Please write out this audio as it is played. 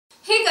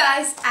Hey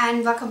guys,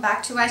 and welcome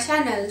back to my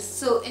channel.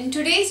 So in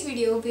today's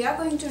video we are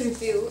going to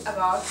review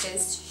about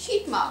this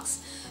sheet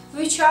masks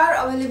which are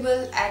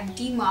available at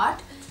DMart,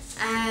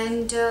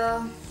 and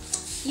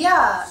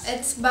yeah,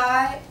 it's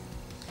by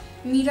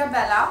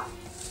Mirabelle.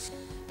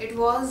 It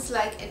was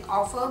like an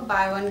offer,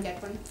 buy one get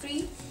one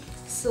free,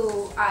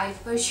 so I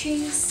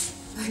purchased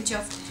a bunch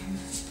of them.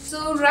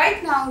 So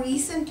right now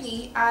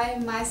recently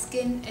my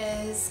skin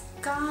is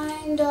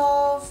kind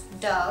of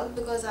dull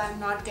because I'm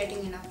not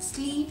getting enough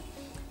sleep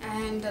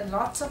and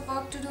lots of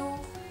work to do,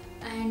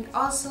 and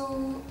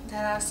also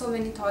there are so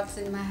many thoughts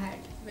in my head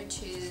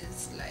which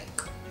is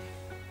like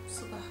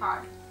super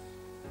hard.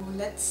 So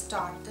let's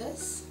start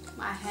this.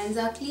 My hands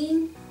are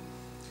clean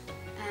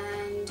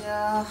and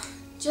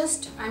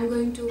I'm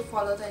going to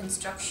follow the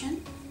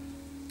instruction.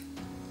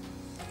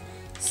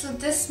 So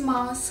this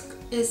mask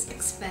is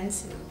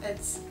expensive.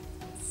 It's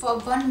for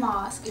one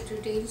mask it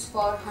retails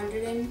for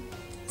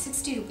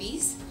 160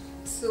 rupees.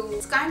 So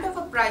it's kind of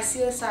a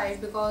pricier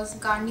side because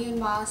Garnier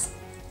mask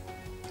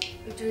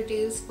it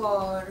retails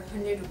for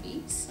 100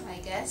 rupees, I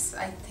guess.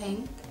 I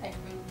think it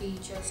will be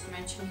just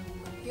mentioning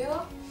over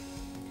here.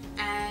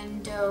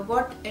 And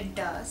what it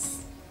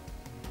does: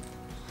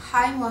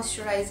 high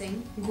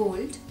moisturizing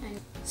gold, and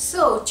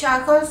so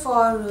charcoal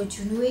for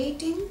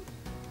rejuvenating.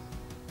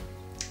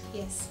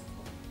 Yes,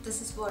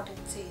 this is what it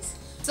says.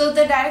 So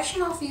the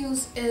direction of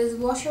use is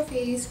wash your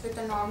face with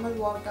a normal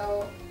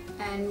water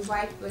and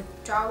wipe with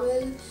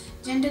towel.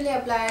 Gently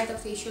apply the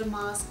facial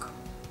mask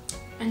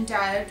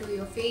entire to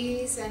your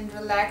face and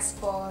relax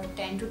for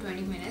 10 to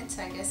 20 minutes.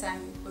 I guess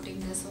I'm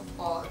putting this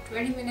for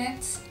 20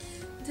 minutes.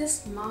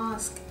 This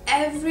mask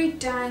every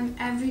time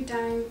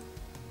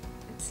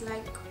it's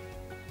like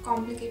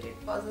complicated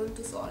puzzle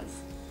to solve.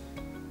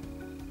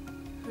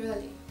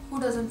 Really, who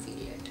doesn't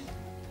feel it?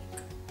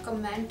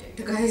 Comment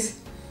it, guys,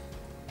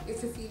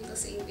 if you feel the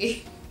same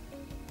way.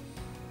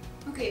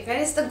 Okay, where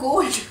is the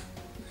gold?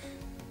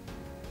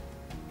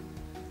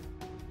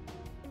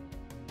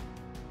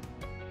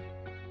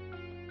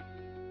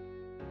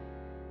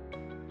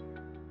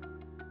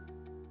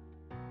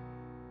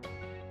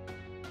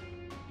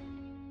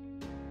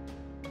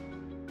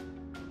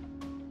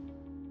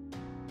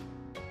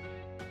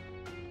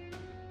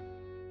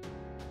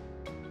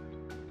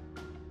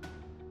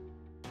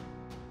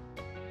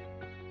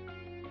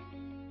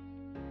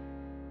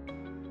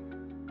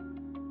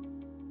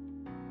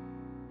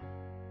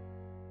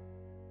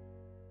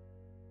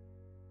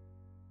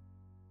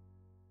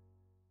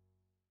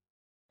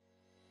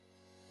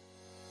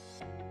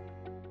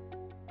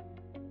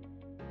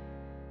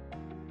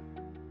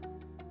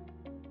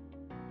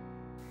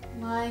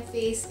 My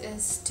face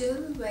is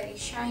still very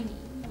shiny,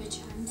 which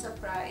I'm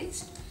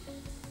surprised,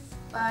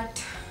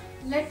 but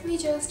let me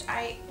just,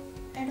 I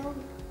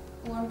don't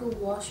want to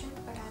wash it,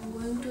 but I'm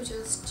going to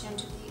just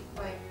gently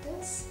wipe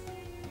this.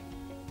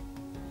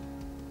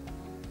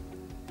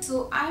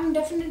 So I'm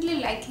definitely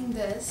liking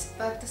this,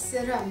 but the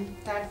serum,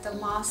 the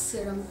mask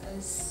serum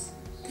is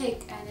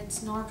thick and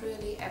it's not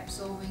really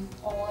absorbing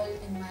all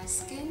in my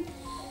skin,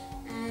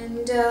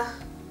 and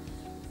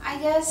I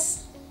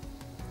guess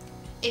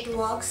it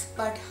works,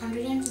 but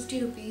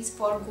 150 rupees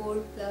for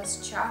gold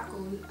plus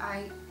charcoal.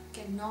 I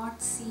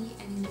cannot see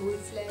any gold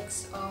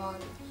flakes or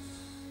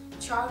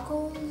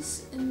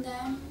charcoals in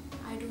them.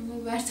 I don't know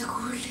where the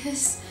gold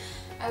is.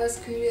 I was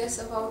curious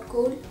about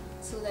gold,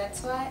 so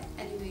that's why.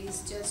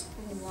 Anyways, just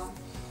move on.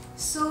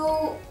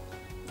 So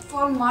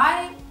for in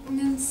my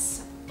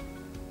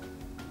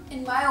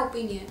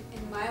opinion,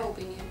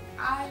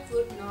 I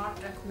would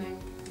not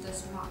recommend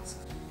this mask.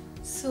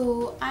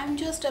 So I'm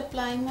just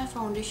applying my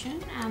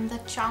foundation, and the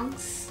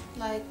chunks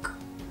like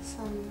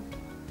some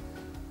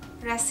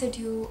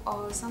residue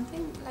or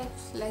something like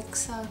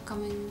flakes are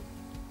coming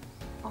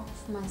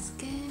off my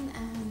skin,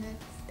 and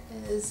it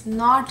is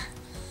not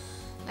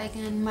like,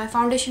 and my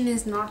foundation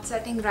is not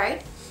setting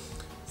right.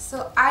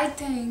 So I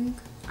think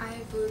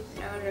I would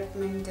never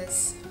recommend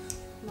this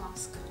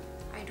mask.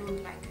 I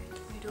don't like it.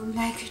 I don't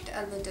like it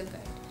a little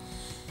bit,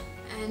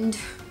 and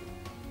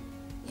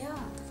yeah,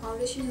 the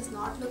foundation is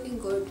not looking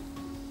good.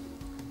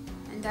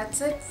 And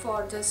that's it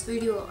for this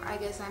video. I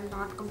guess I'm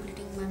not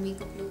completing my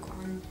makeup look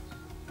on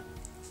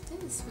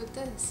this with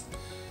this.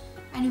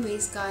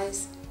 Anyways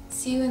guys,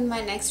 see you in my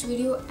next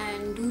video,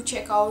 and do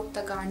check out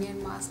the Garnier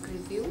mask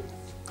review,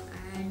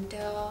 and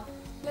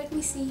let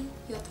me see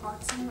your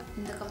thoughts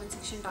in the comment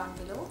section down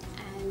below,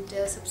 and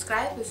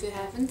subscribe if you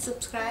haven't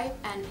subscribed,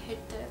 and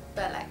hit the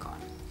bell icon.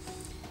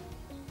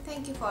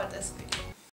 Thank you for this video.